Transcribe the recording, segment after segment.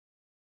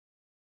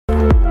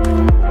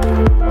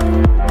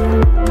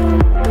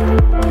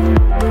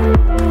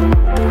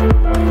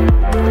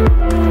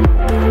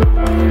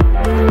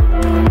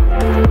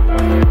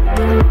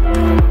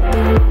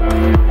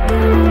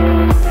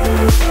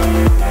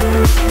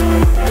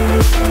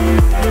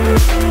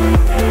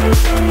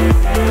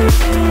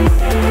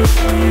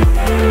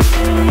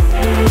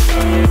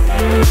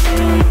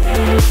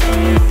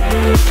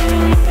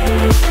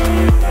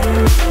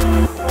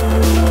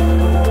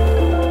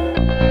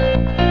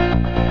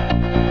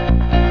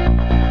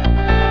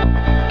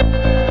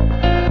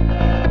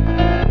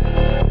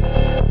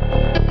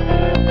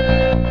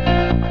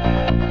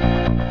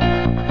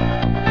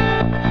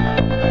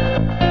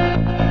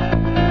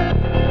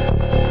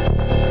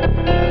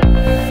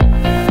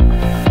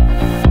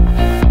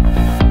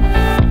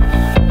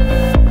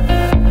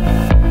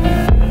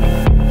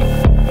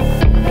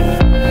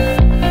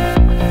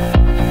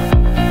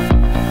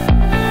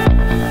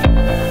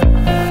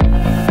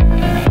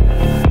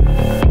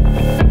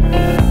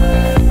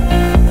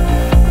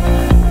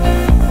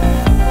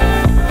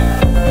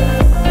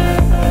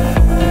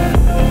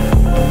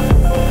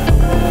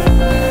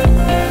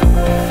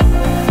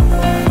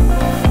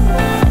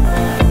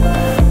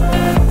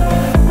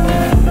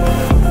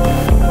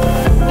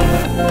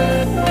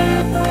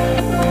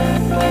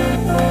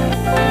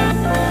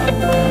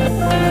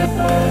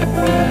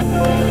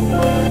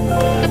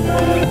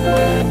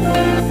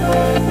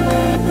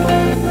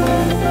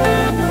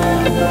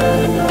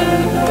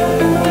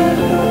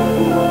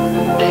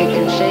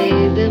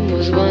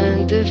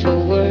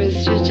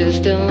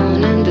just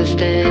don't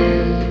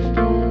understand.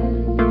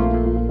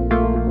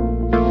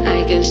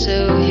 I can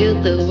show you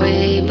the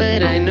way,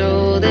 but I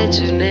know that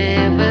you'll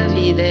never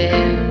be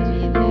there.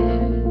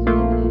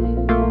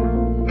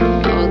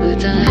 All the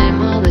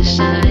time, all the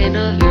shine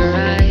of your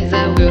eyes,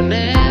 I will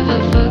never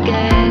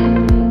forget.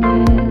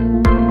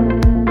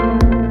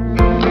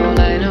 All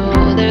I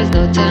know, there's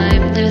no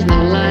time, there's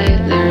no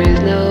life, there is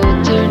no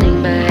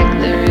turning back,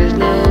 there is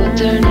no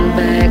turning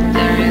back,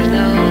 there is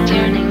no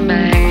turning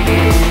back.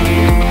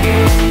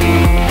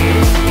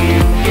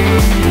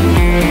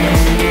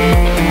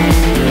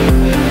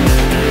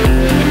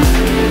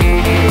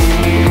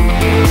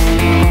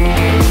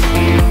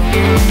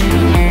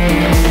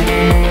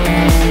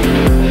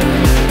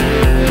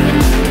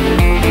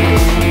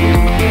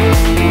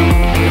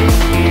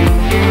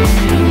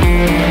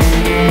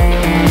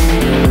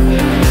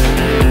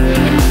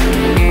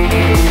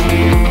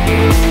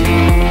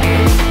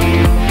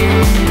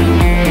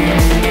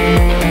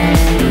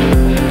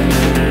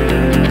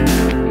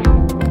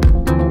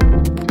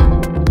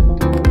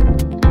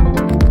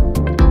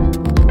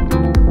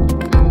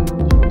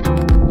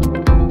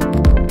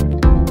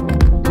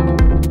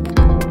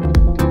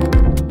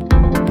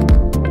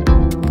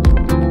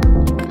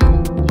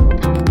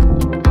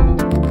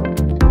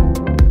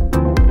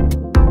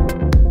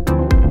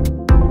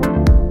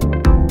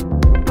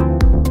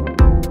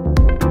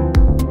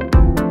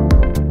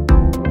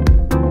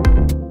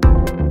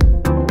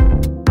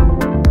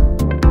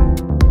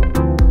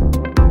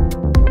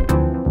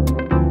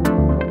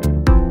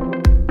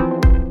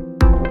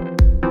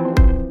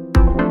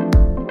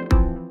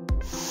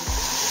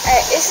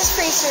 This is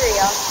pretty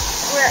surreal.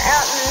 We're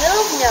out in the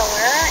middle of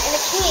nowhere in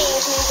a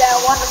cave made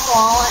out of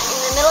waterfall in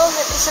the middle of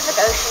the Pacific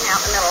Ocean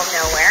out in the middle of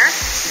nowhere.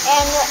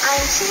 And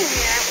I'm sitting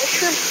here with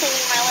shrimp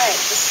cleaning my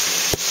legs.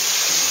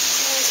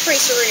 It's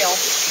pretty surreal.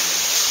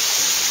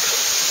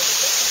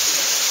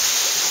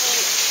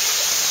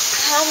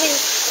 How many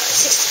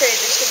sixth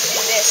graders get to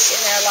do this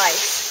in their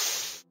life?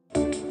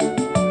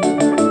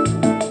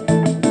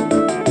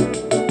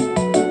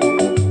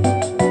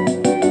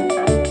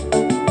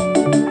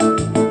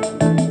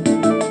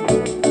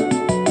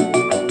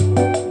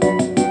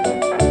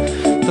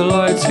 The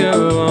lights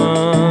go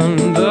on,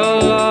 the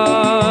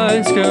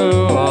lights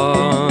go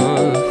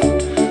off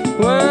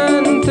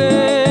when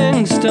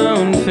things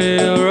don't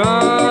feel right.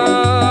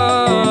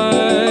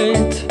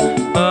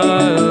 I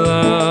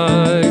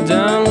lie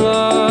down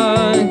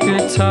like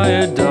a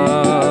tired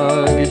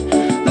dog,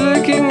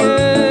 licking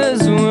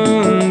his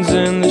wounds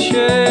in the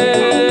shade.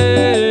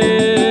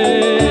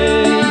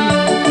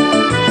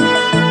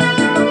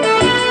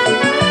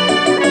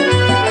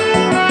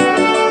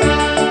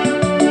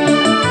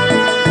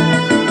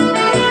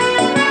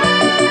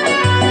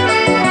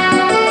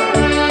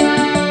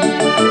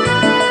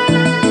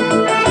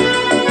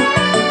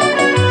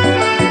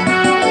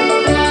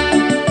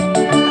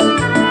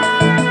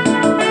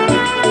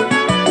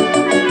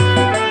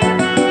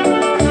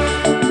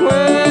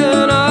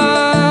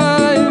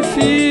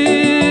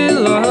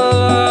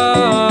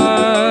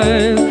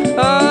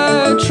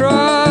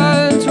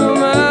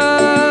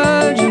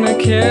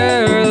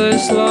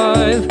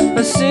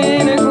 A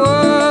scenic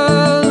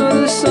world where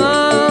the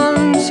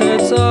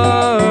sunsets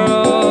are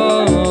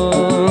all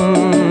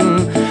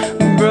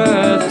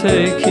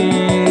breathtaking,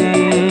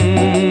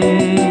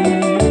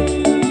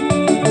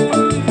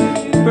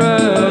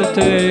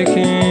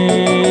 breathtaking.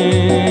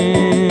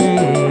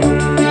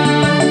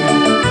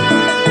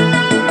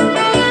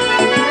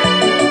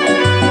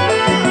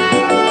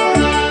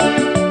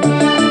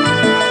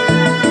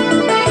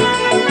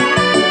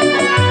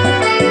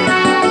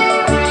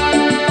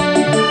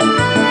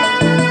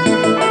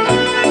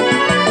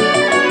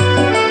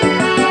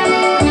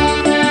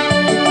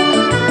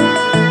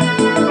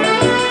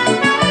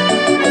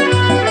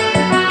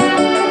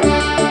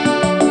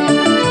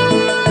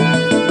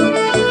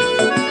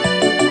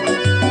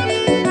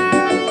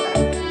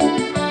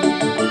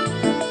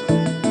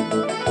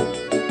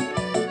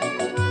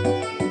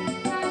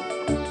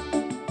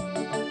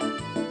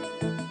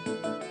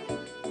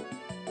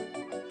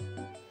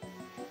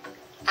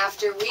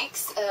 After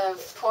weeks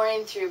of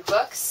pouring through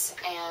books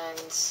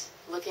and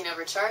looking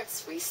over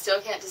charts, we still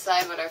can't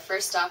decide what our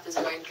first stop is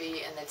going to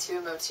be in the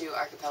Tuamotu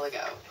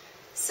archipelago.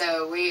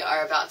 So we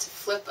are about to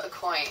flip a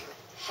coin.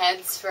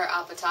 Heads for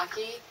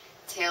Apataki,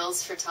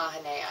 tails for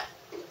Tahanea.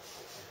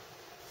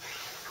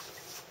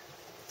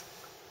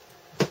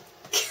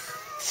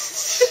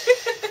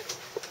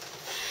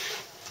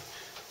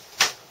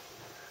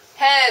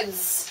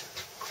 Heads!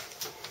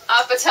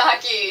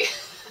 Apataki!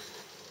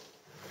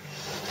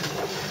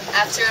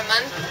 After a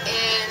month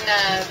in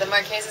the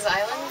Marquesas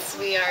Islands,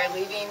 we are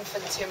leaving for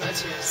the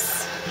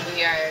Tuamotus.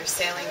 We are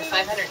sailing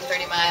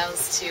 530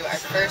 miles to our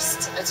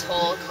first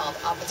atoll called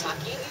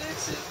Apataki.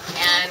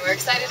 And we're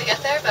excited to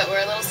get there, but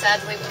we're a little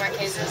sad to leave the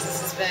Marquesas.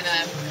 This has been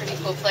a pretty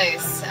cool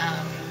place,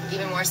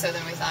 even more so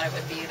than we thought it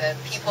would be. The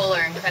people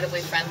are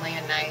incredibly friendly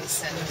and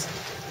nice, and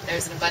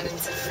there's an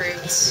abundance of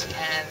fruit,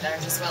 and they're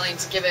just willing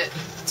to give it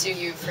to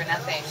you for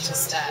nothing. It's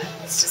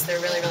just they're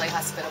really, really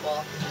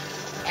hospitable.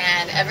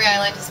 And every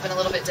island has been a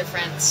little bit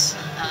different.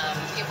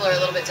 People are a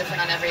little bit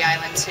different on every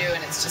island too,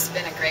 and it's just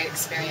been a great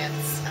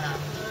experience.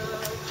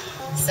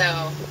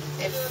 So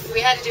if we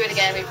had to do it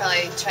again, we'd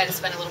probably try to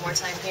spend a little more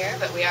time here,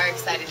 but we are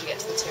excited to get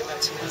to the two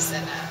motus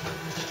and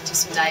do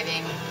some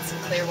diving, some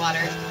clear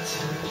water.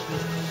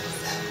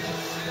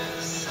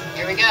 So,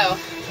 here we go.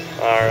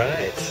 All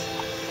right.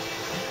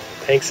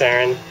 Thanks,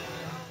 Aaron.